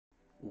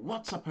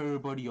What's up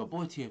everybody, your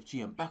boy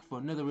TFG. I'm back for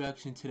another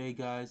reaction today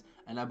guys,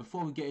 and now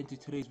before we get into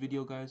today's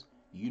video guys,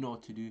 you know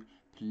what to do.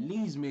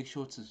 Please make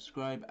sure to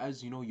subscribe,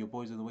 as you know your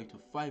boys are on the way to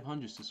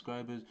 500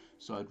 subscribers,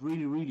 so I'd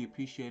really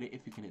appreciate it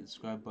if you can hit the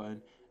subscribe button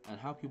and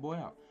help your boy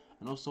out.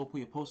 And also put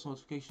your post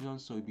notifications on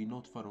so you'll be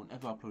notified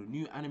whenever I upload a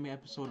new anime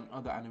episode and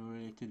other anime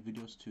related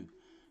videos too.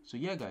 So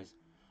yeah guys,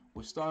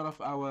 we'll start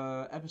off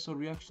our episode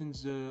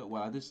reactions.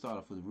 Well, I did start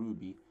off with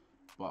Ruby,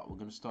 but we're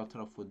gonna start it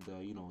off with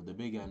the the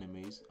big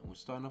animes, and we're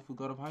starting off with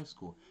God of High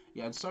School.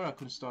 Yeah, and sorry I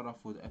couldn't start off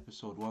with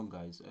episode 1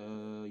 guys.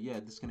 Yeah,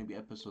 this is gonna be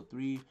episode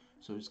 3,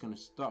 so we're just gonna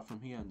start from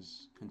here and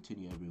just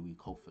continue every week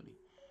hopefully.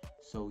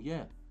 So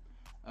yeah,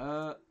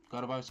 God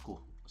of High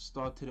School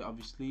started it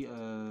obviously.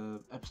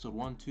 Episode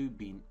 1 2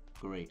 being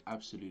great,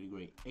 absolutely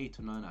great, 8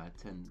 to 9 out of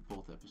 10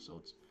 both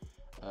episodes.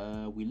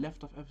 We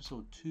left off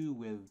episode 2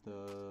 with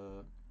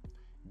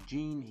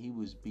Gene. He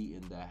was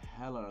beating the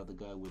hell out of the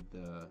guy with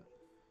the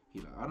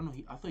I don't know,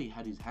 I thought he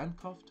had his hand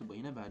cuffed, but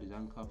he never had his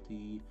hand cuffed.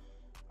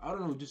 I don't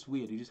know, just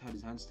weird. He just had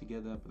his hands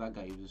together. But that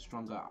guy, he was a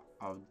strong guy.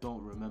 I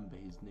don't remember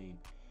his name.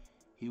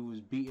 He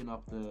was beating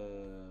up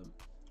the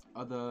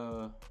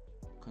other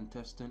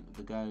contestant,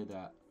 the guy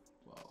that,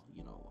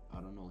 well,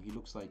 I don't know. He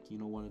looks like,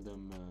 one of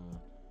them.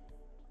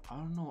 I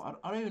don't know.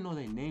 I don't even know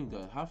their names.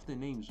 Half their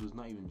names was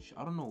not even.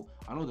 I don't know.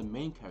 I know the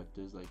main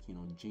characters, like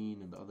Gene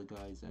and the other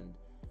guys, and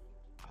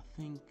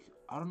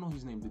I don't know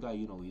his name. The guy,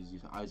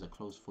 his eyes are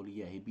closed fully.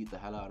 Yeah, he beat the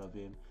hell out of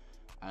him,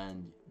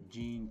 and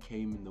Gene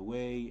came in the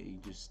way. He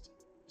just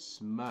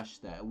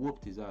smashed that,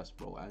 whooped his ass,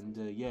 bro. And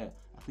yeah,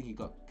 I think he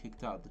got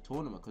kicked out of the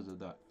tournament because of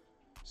that.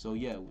 So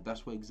yeah,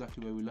 that's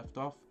exactly where we left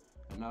off,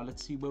 and now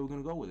let's see where we're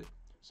gonna go with it.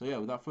 So yeah,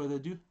 without further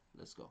ado,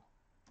 let's go.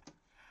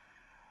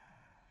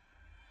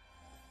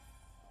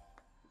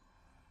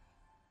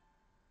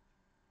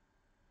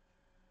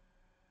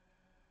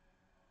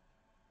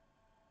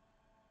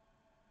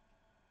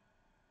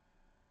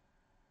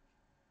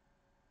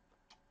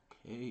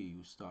 Okay,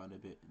 we're starting a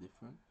bit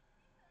different.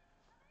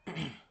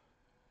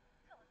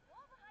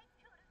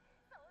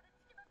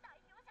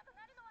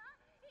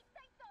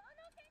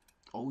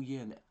 Oh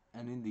yeah,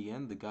 and in the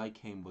end the guy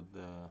came with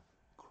the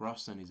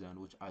cross on his hand,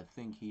 which I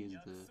think he is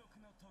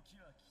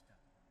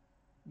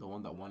the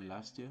one that won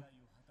last year.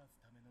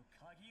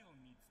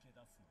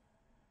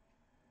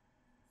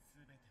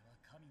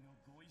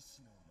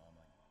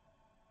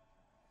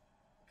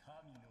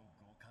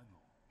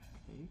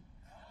 Okay.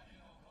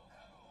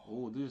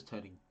 Oh, this is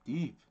turning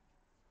deep.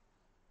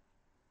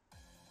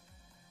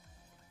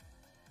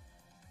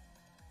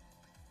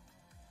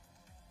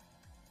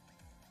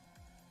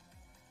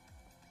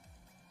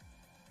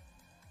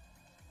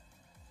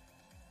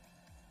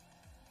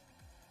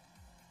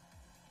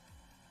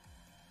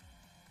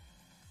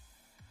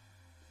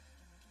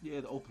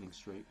 Yeah, the opening's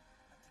straight.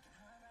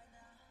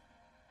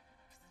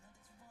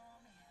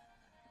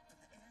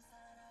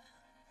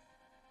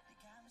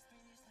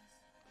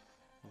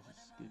 I'll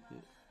just skip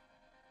it.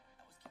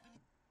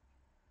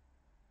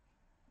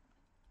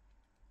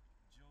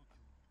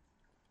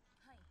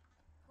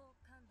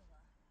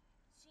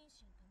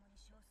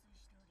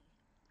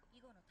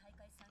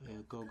 Yeah,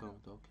 go,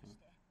 okay.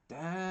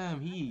 Damn,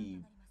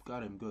 he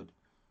got him good.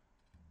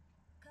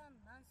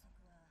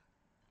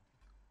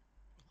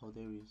 Oh,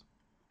 there he is.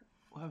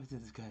 What happened to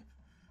this guy?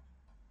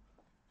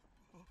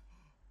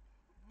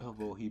 Oh,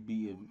 bro, he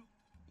beat him.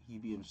 He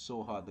beat him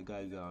so hard, the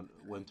guy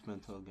went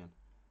mental again.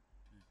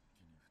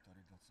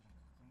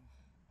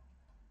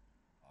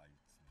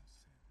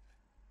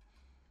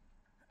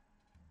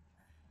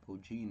 Bro,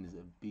 Gene is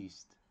a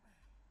beast.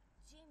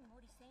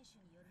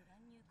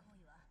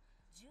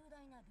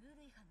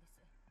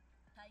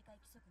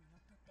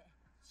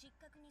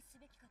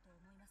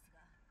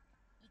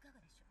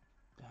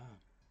 Damn.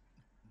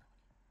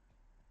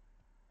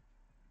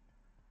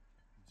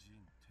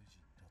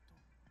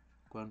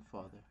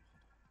 Grandfather.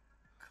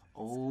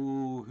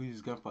 Oh,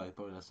 his grandfather.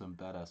 Probably that's some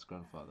badass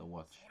grandfather.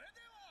 Watch.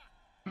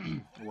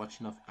 Watch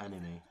enough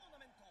anime.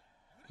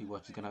 He's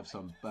gonna have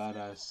some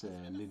badass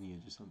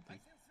lineage or something.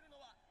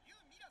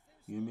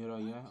 Yumira,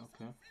 yeah,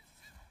 okay.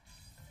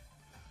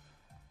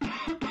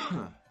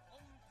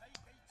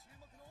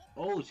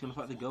 Oh, she's gonna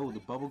fight the girl with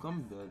the bubble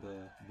gum,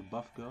 the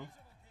buff girl.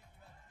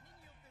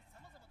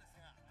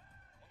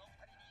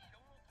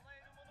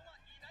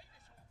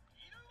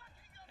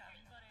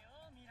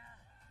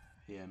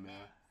 Yeah,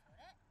 Mira.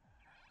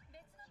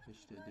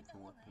 Switch to a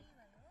different weapon.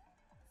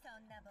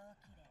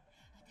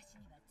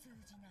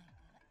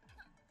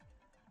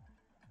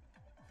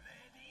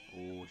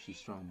 Oh, she's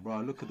strong.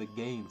 Bro, look at the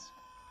gains.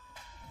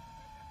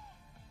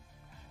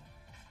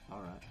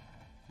 Alright.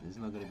 This is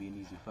not gonna be an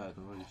easy fight, I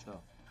can already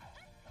tell.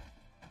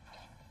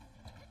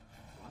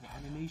 Wow, the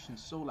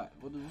animation's so like,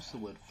 what's the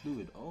word?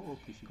 Fluid. Oh,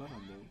 okay, she got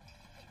on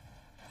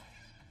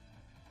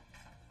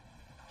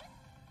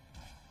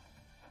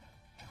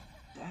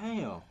there.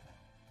 Damn!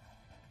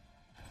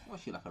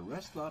 What's she, like a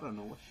wrestler? I don't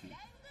know what she.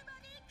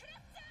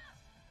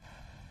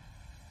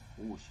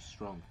 Oh, she's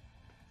strong,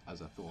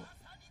 as I thought.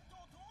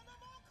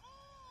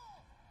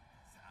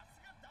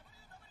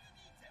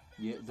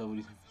 Yeah,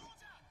 WWE.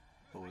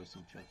 Pro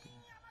wrestling champion.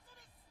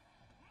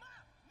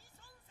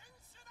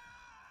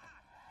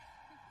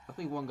 I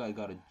think one guy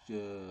got a.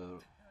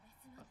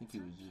 I think he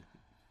was.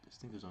 This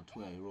thing was on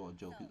Twitter. He wrote a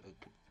joke.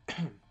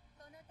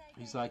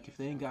 He's like, if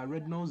they ain't got a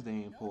red nose, they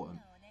ain't important.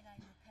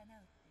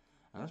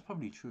 And that's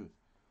probably true.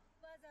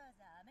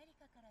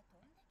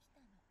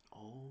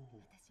 Oh.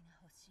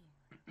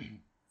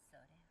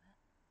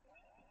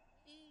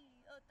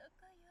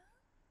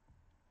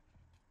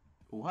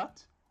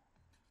 What?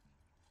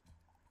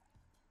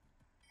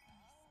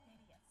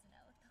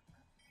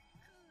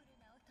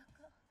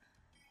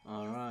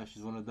 Alright,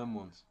 she's one of them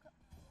ones.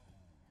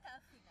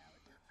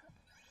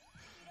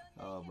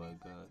 Oh my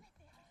god.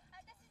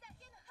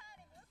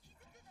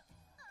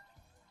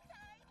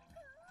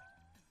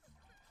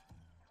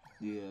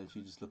 Yeah,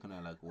 she's just looking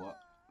at like, what?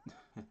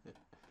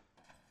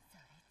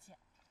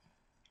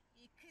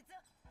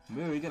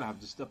 Mary, you're gonna have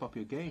to step up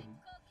your game.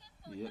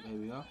 Yeah, here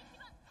we are.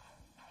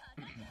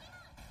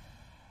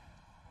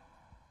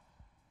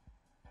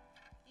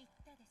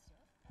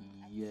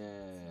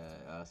 Yeah,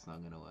 that's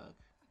not gonna work.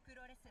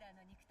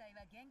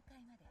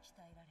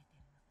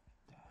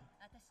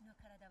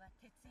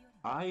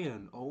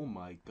 Iron, oh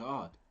my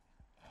god.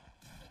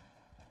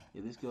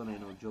 Yeah, this girl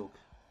ain't no joke.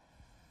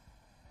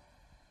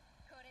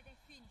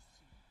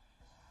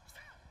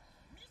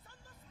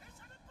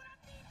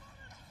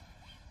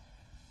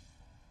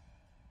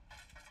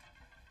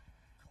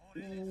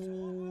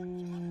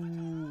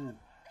 Ooh.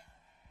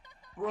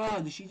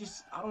 Bruh, did she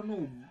just, I don't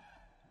know,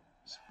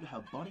 split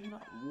her body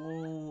up?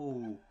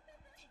 Whoa.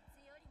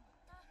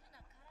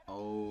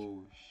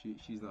 Oh shit,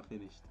 she's not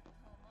finished.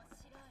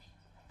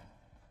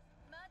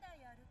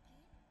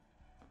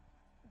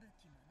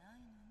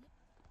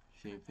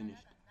 She ain't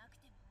finished.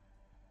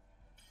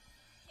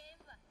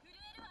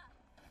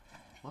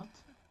 What?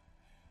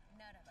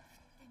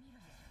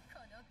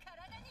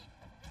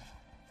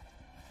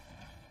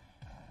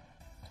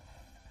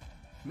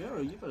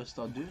 Mira, you better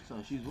start doing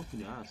something. She's whooping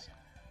your ass.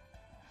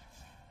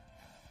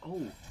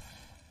 Oh.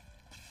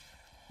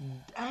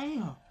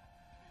 Damn.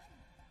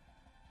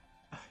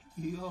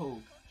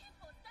 Yo.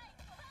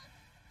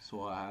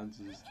 So her hands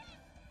is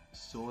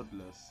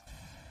swordless.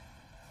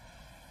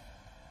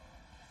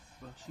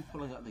 Bro, she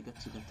pulling out the get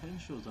to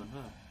potentials on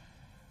her.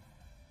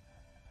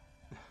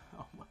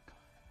 Oh my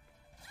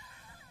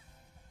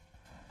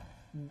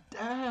god.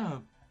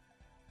 Damn.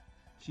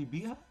 She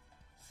beat her?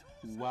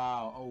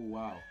 Wow. Oh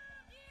wow.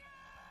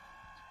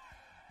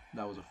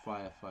 That was a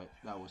firefight.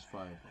 That was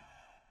fire, bro.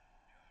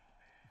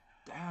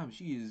 Damn,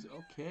 she is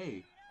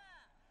okay.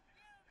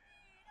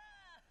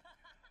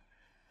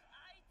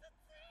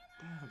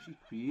 Damn, she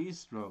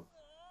creates, bro.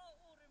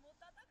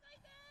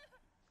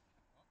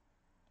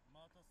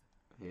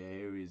 Yeah,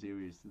 here he is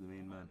to the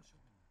main man.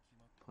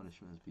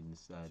 Punishment has been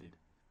decided.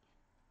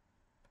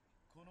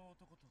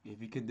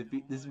 If you can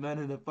defeat this man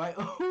in a fight,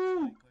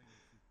 oh!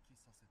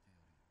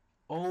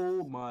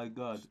 Oh my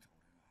god.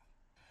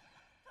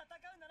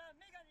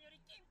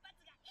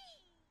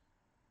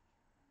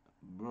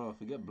 Bro,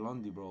 forget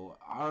Blondie, bro.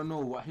 I don't know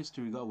what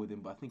history got with him,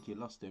 but I think he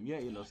lost him. Yeah,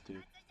 he lost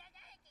him.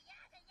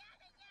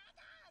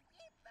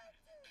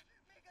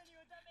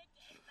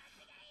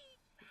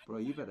 Bro,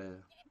 you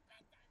better...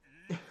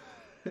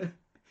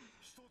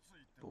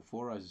 Bro,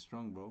 Four Eyes is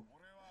strong, bro.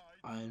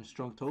 I am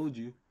strong, told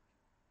you.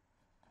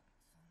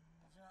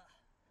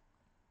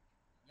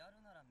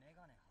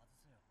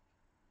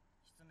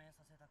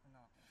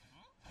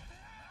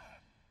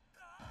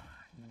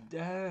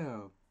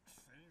 Damn.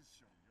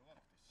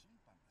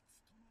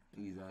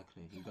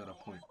 Exactly, he got a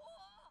point.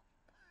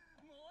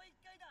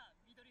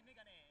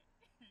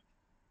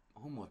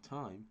 One more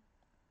time.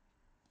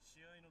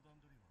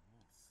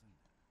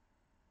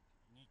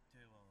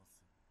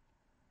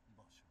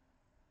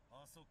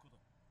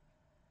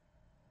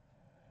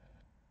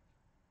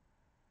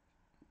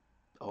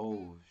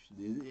 Oh,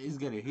 it's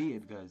getting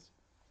heated, guys.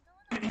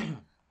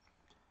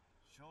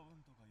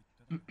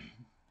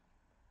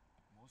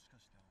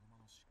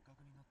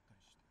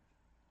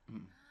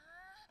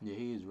 Yeah,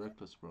 he is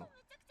reckless, bro.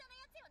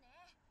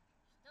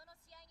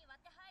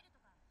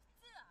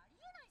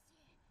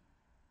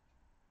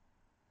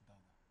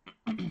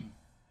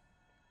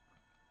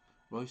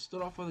 Bro, he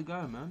stood off for the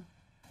guy, man.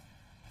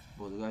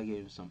 Bro, the guy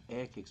gave him some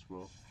air kicks,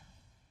 bro.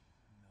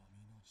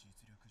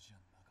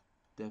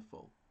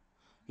 Defo.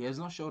 He has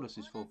not showed us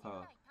his full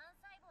power.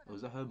 Oh,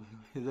 is that her?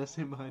 Is that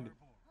him behind him?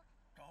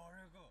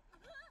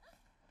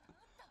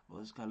 Well,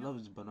 this guy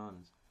loves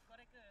bananas.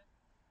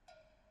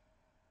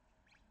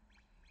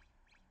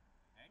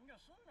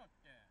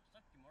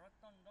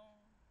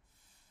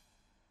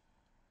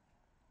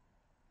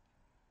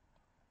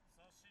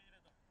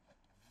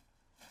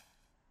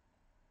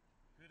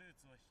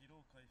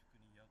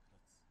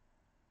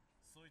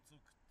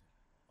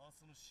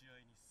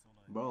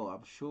 Bro,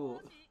 I'm sure.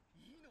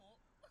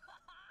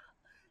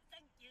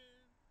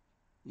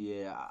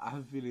 Yeah, I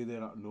have a feeling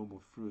they're not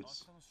normal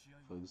fruits.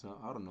 For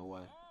example, I don't know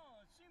why.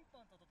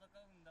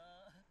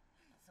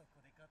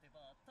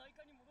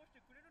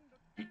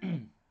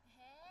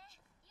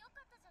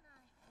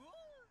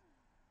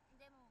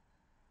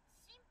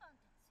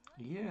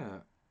 Yeah.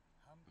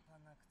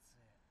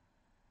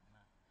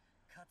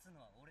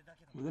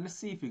 We're gonna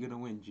see if you're gonna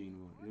win,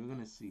 Gene. We're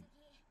gonna see.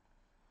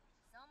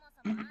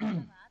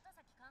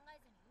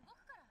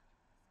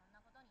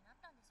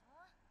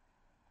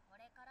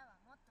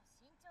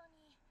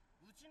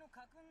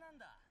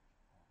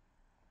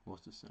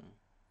 What's the saying?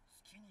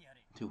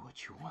 Do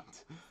what you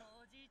want.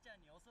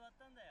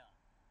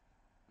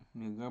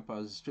 Your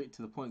grandpa's a straight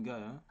to the point guy,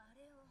 huh?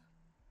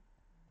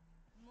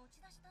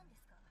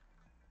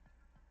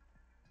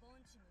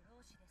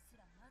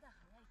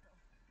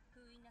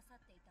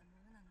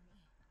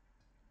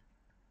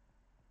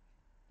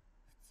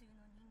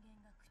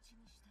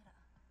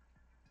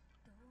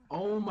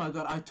 Oh my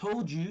god, I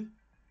told you.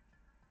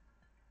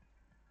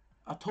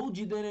 I told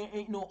you there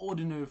ain't no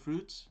ordinary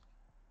fruits.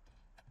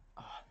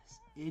 Ah, this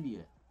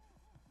idiot.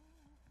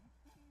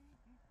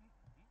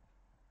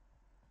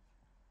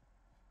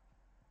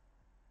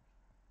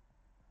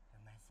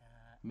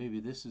 Maybe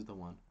this is the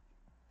one.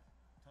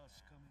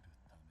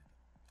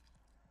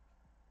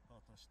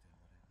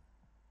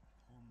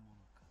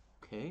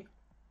 Okay.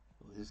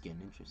 Oh, this is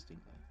getting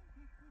interesting, guys.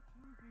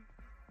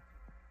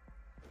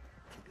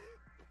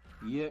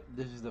 Yep,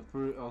 this is the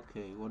fruit.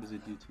 Okay, what does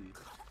it do to you?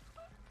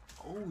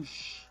 Oh,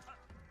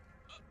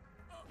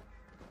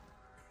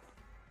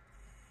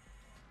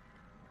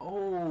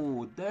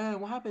 Oh, damn,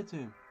 what happened to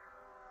him?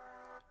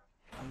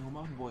 I know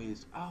my boy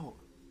is out.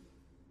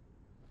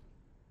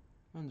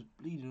 Man's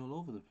bleeding all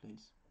over the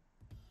place.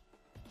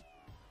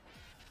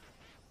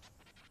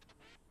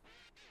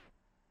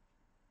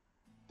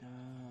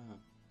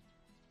 Damn.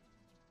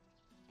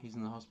 He's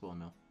in the hospital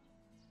now.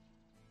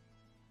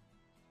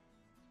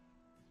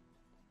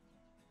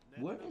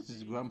 Where is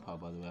his grandpa,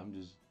 by the way? I'm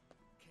just...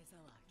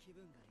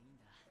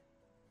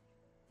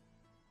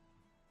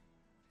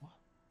 What?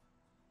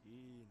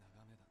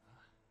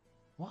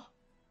 What?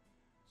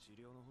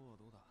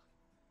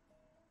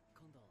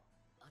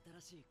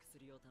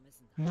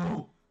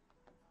 No!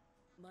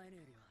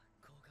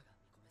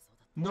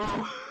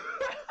 No!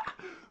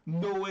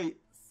 No, wait.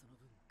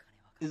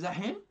 Is that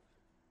him?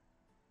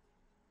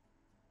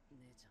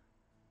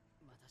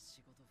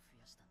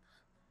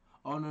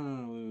 Oh,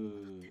 no,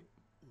 wait.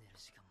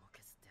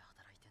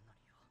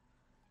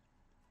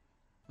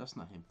 That's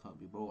not him, can't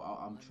be, bro.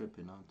 I'm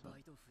tripping, aren't I?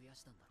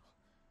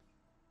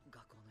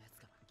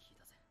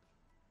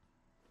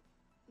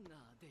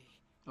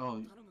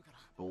 Oh,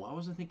 but I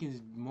wasn't thinking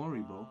it's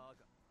Mori, bro.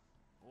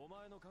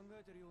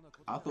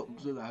 I thought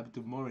something happened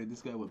to Mori.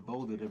 This guy went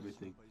bold and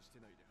everything.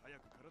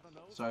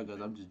 Sorry,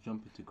 guys, I'm just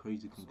jumping to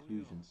crazy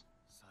conclusions.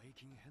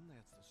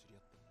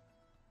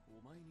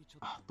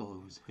 I thought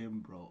it was him,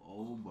 bro.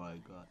 Oh my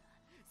god.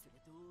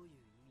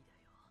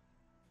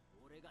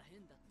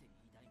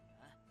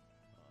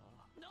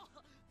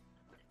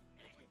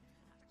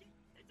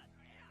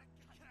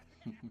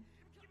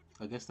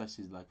 I guess that's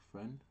his like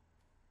friend.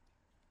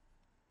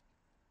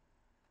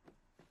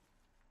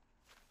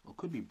 Or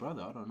could be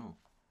brother, I don't know.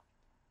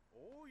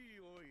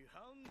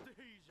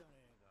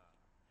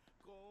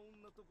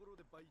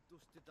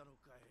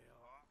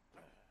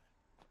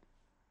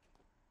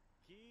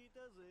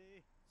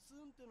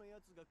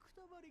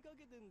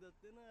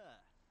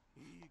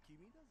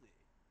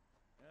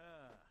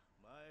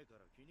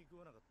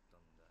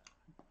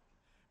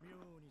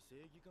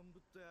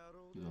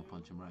 You're gonna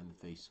punch him right in the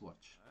face,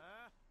 watch.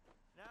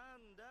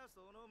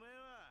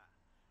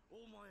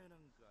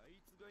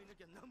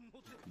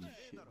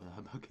 Shit,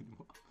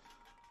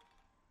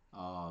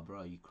 ah,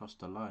 bro, you crossed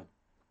the line.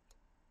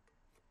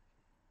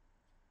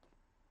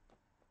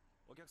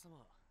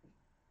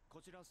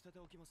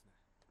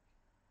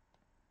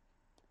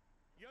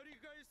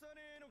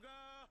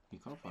 You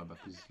can't fight back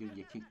because he's gonna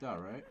get kicked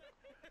out, right?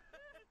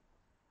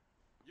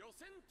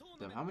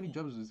 Damn, how many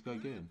jobs is this guy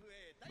getting?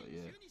 But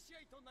yeah.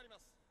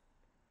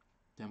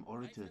 Damn,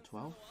 already to the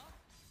 12?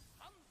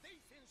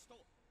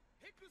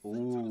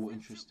 Oh,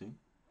 interesting.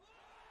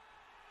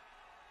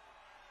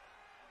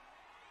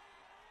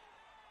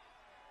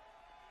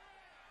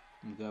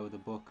 The guy with the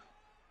book.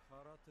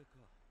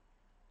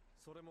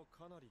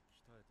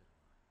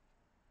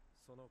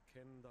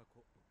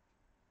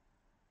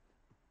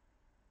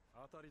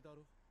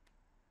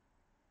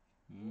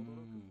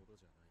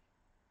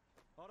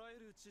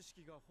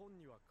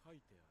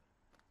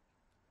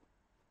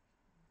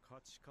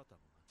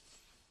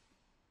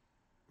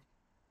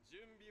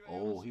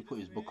 Oh, he put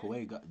his book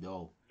away.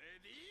 No,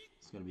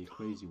 it's gonna be a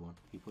crazy one.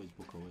 He put his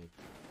book away.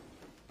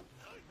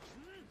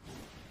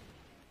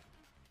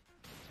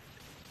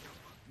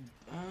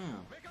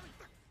 Damn.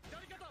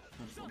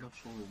 That's not left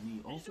shoulder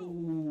knee.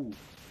 Oh,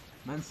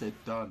 man said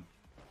done.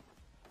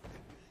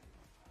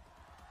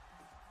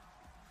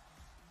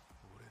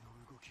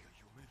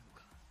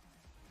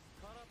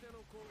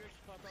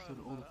 So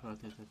all the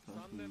karate I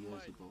taught 3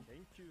 years ago.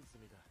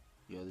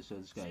 Yeah,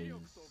 this guy is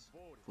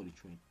fully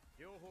trained.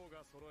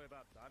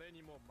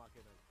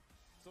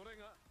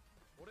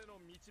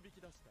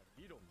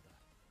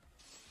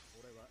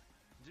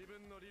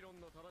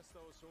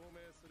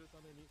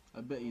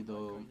 I bet you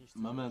though,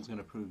 my man's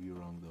gonna prove you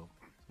wrong though.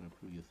 He's gonna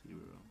prove your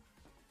theory wrong.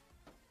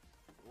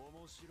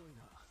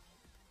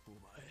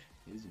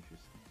 It is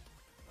interesting.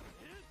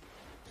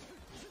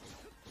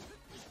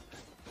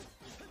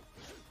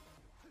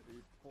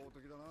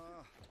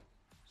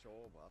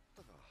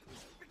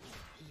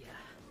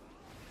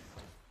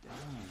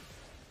 Damn.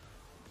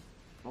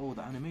 Oh,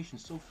 the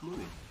animation's so fluid.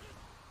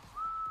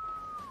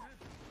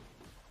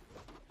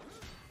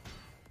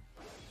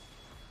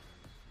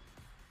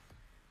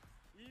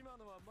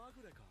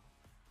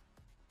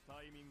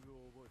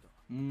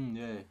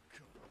 Yeah.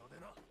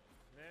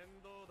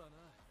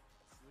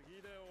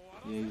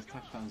 Yeah, his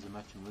attack patterns are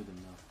matching with him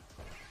now.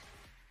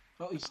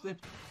 Oh, he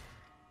slipped.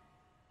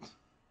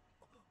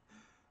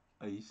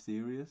 Are you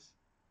serious?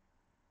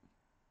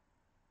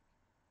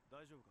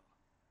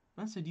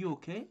 Man said, you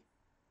okay?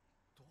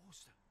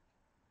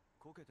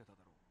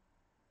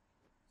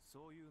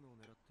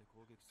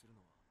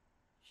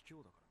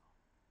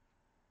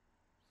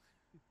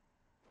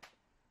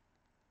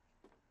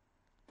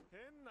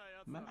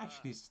 Man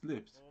actually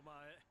slipped.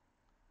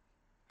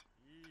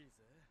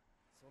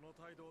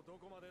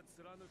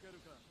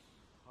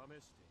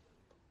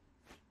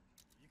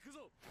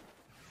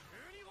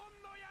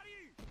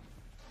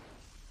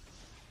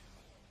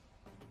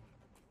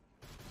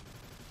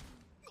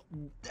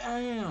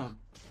 Damn!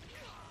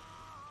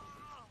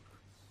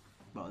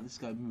 Bro, this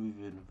guy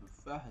moving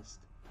fast.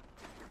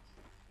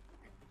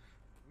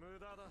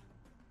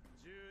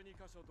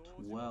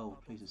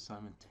 12 places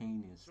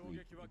simultaneously.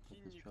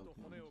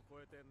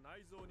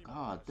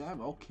 God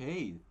damn,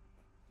 okay.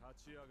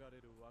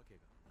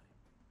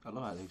 I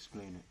love how they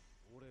explain it.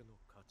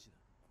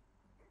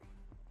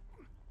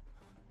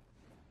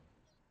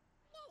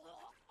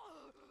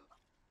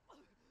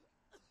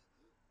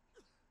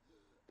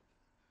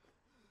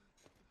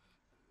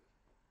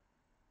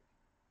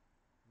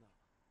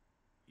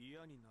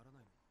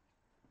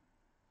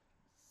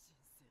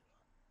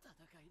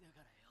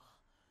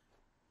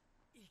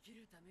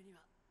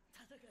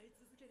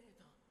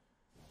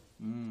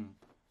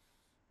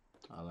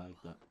 I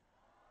like that.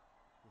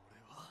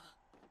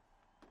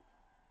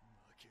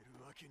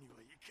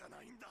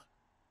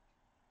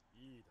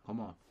 Come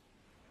on.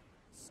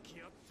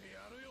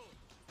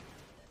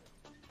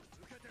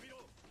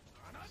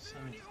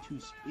 72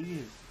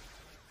 spears.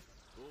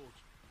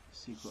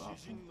 Secret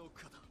option.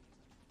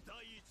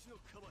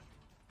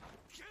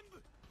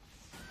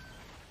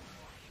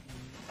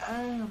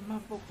 Damn,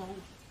 man broke the whole...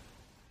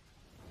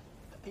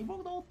 He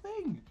broke the whole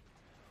thing.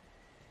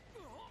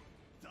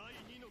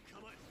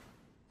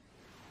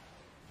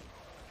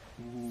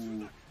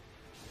 Ooh.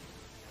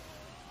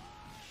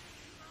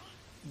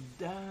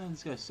 Damn,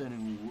 this guy's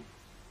sending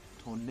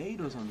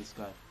tornadoes on this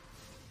guy.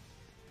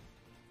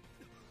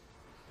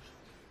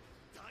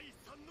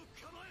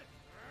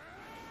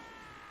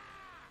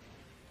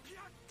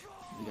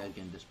 The guy's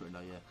getting desperate now,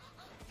 yeah.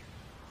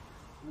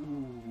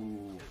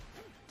 Ooh.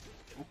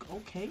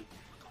 Okay.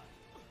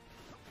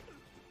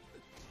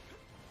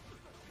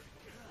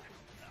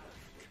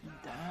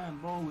 Damn,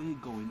 bro, we're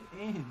going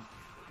in.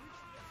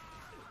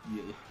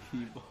 Yeah,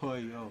 boy,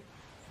 yo.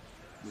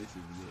 This is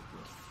it,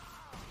 bro.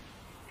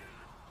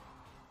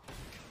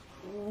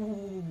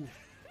 Ooh.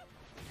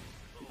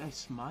 The guy's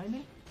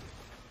smiling?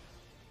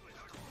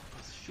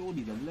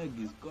 Surely the leg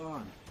is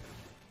gone.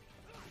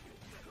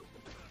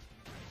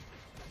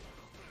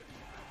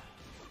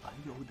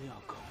 Yo, they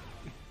are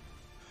going.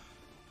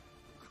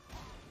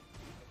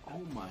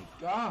 Oh my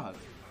god.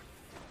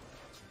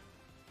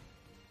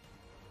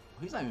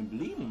 He's not even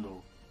bleeding,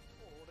 bro.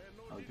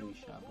 I'll give you a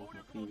shot, both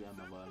my theory and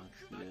my violence.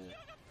 Yeah.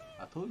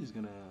 I told you he's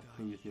gonna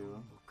prove your theory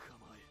wrong.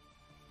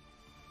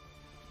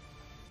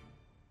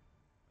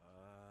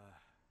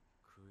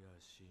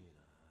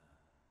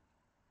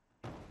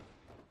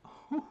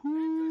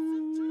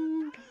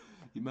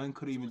 The man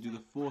couldn't even do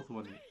the fourth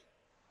one.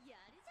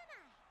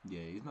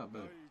 Yeah, he's not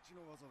bad.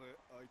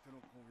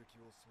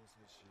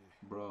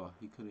 Bro,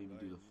 he couldn't even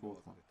do the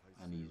fourth one.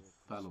 And he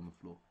fell on the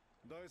floor.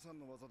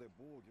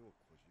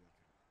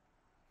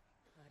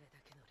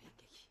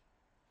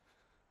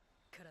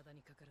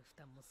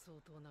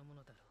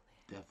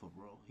 Therefore,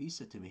 bro, he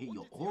said to me, hit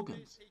your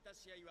organs.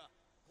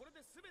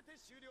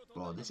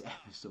 Bro, this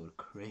episode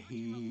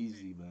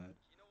crazy, man.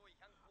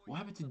 What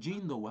happened to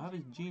Gene, though? What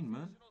happened to Gene,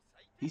 man?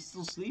 He's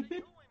still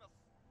sleeping?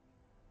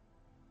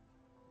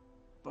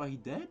 Bro, he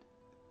dead?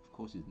 Of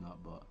course he's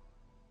not, but...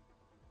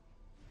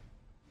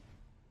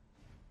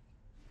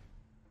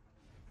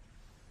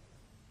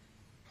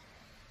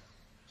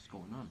 What's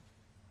going on?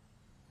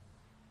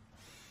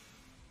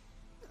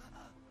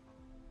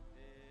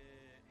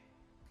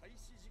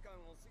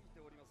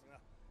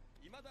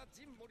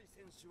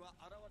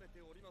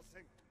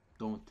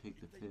 Don't take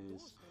the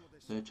piss.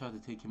 So they tried to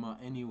take him out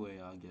anyway.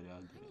 I get it,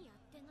 I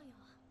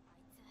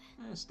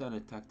get it.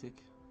 Standard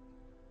tactic.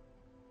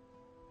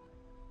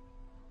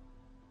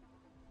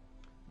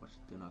 But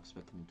they're not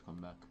expecting him to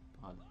come back.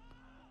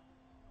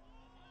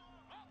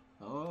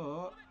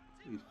 Oh,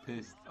 he's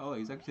pissed. Oh,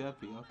 he's actually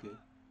happy. Okay.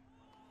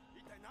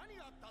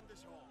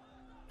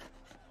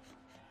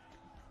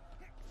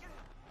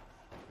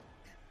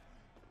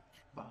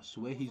 But I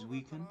swear he's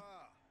weakened.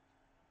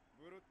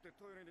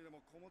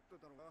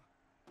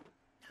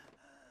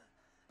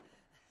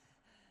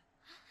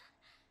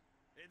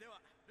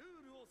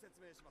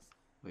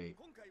 Wait.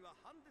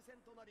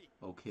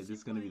 Okay, this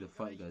is gonna be the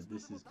fight, guys.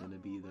 This is gonna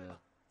be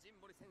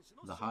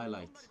the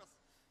highlight.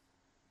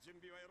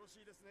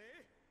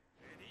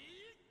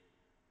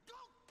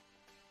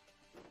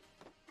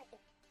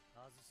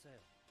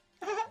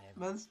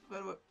 Man's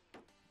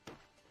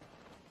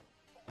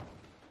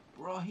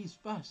bro, he's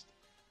fast.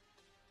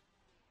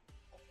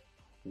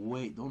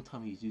 Wait, don't tell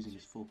me he's using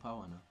his full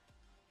power now.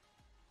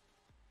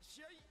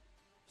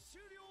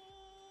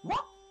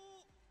 What?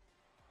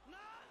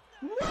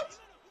 What?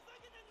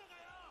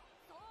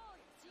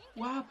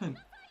 What happened?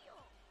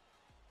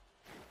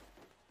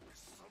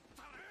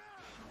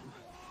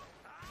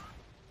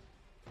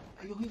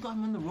 Yo, he got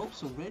him on the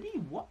ropes already?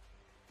 What?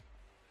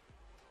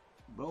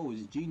 Bro,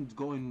 is Gene's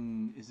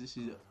going... Is this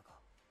his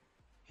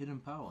hidden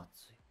power?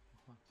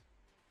 What?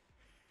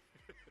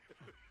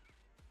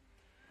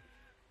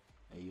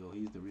 Hey, yo,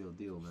 he's the real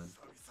deal, man.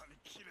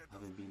 I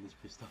haven't been this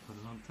pissed off in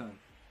a long time.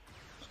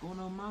 What's going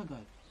on, my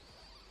guy?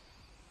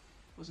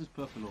 What's his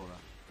purple aura?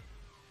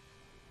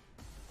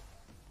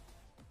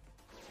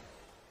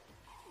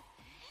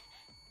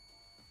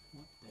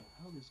 What the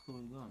hell is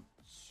going on?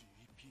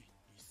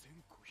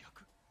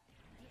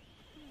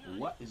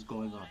 What is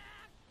going on?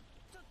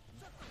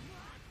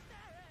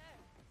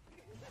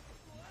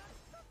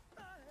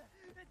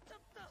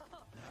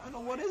 I don't know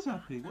what is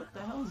happening. What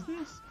the hell is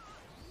this?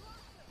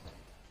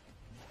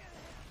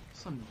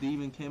 Some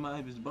demon came out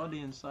of his body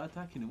and started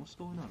attacking him. What's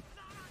going on?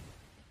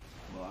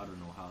 Well, I don't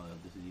know how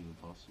this is even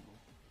possible.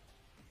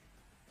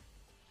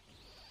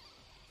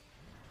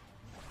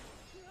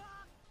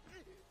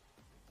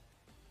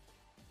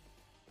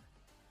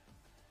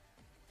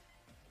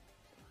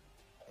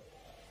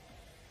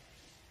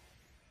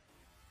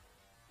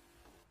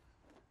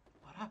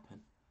 What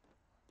happened?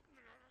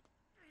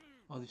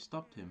 Oh, they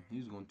stopped him. He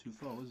was going too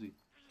far, was he?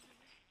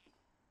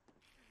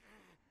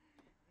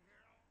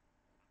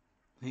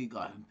 He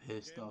got him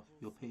pissed off.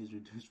 Your pay is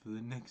reduced for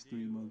the next 3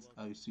 months.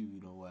 I assume you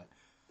know why.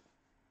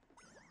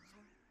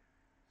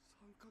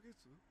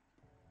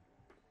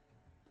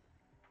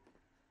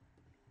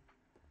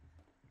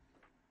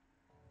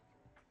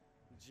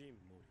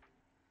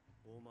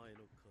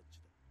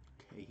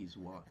 Okay, he's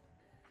what?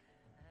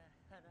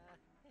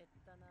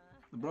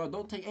 Bro,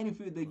 don't take any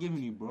food they're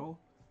giving you, bro.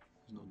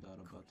 There's no doubt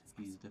about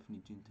it. He's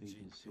definitely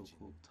Jintage's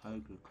so-called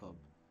tiger cub.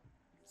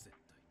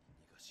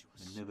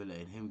 And never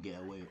letting him get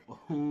away.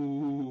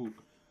 Oh,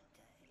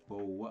 bro,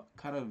 what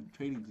kind of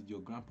training did your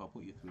grandpa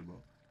put you through,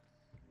 bro?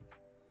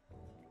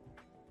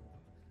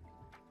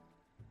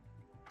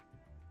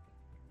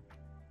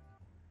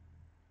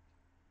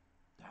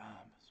 Damn.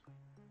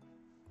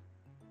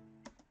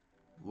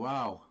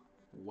 Wow.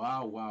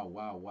 Wow, wow,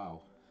 wow,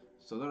 wow.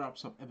 So that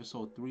wraps up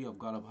episode 3 of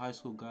God of High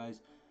School,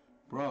 guys.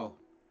 Bro,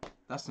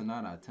 that's a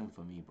 9 out of 10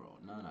 for me, bro.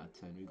 9 out of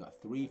 10. We got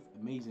 3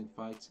 amazing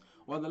fights.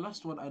 Well, the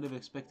last one, I never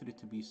expected it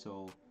to be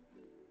so,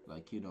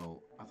 like, you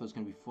know, I thought it was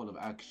going to be full of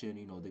action.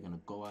 You know, they're going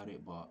to go at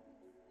it, but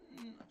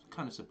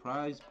kind of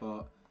surprised.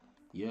 But,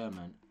 yeah,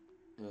 man.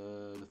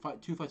 The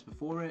 2 fights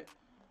before it,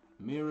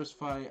 Mira's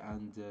fight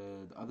and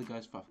the other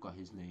guy's fight, I forgot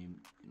his name,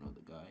 you know,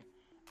 the guy.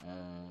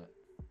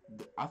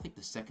 I think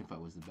the second fight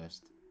was the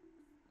best.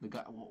 The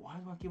guy, why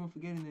do I keep on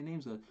forgetting their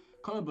names?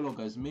 Comment below,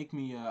 guys. Make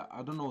me,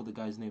 I don't know the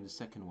guy's name, the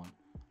second one.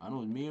 I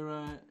know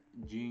Mira,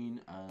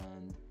 Gene,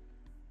 and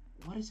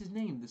what is his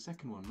name? The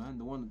second one, man.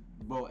 The one,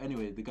 bro.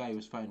 Anyway, the guy who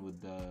was fighting with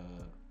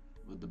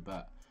the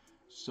bat.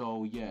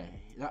 So yeah,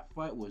 that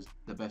fight was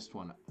the best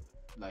one.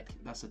 Like,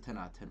 that's a 10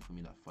 out of 10 for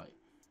me. That fight.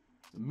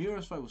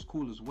 Mira's fight was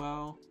cool as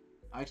well.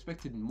 I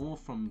expected more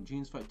from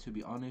Gene's fight, to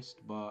be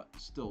honest, but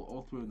still,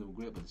 all 3 of them were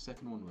great. But the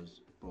second one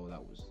was, bro,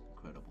 that was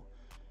incredible.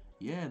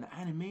 Yeah, and the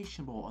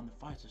animation, bro, on the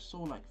fights is so,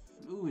 like,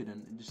 fluid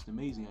and just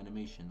amazing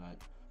animation. Like,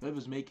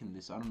 whoever's making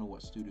this, I don't know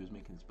what studio is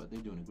making this, but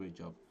they're doing a great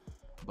job.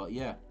 But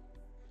yeah,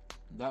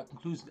 that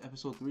concludes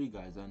episode 3,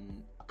 guys,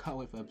 and I can't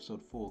wait for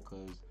episode 4,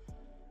 because,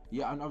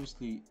 yeah, and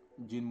obviously,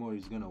 Jin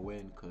Mori's gonna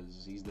win,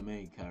 because he's the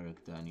main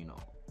character, and, you know,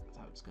 that's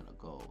how it's gonna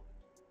go.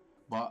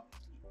 But,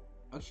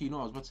 actually, you know,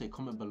 I was about to say,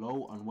 comment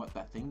below on what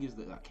that thing is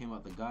that came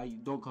out the guy.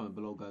 Don't comment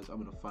below, guys,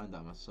 I'm gonna find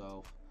that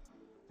myself.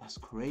 That's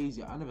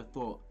crazy. I never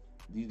thought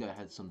these guys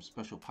had some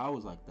special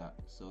powers like that.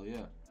 So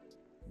yeah,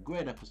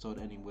 great episode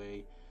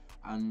anyway.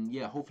 And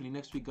yeah, hopefully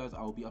next week, guys,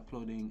 I'll be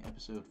uploading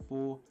episode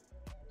 4.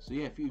 So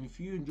yeah, if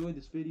you enjoyed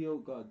this video,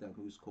 god damn,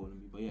 who's calling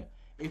me? But yeah,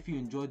 if you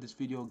enjoyed this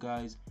video,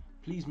 guys,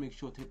 please make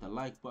sure to hit the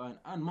like button,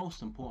 and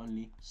most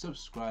importantly,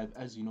 subscribe.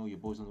 As you know, your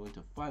boy's on the way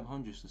to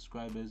 500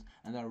 subscribers,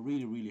 and that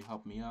really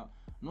helped me out.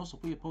 And also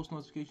put your post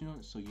notification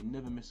on so you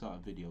never miss out a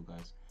video,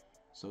 guys.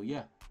 So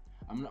yeah,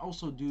 I'm gonna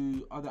also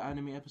do other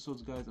anime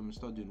episodes, guys. I'm gonna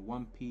start doing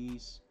One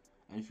Piece.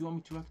 And if you want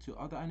me to react to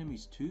other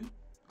animes too,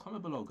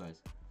 comment below,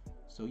 guys.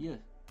 So yeah,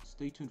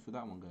 stay tuned for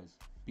that one, guys.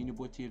 Been your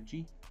boy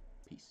TFG.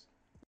 Peace.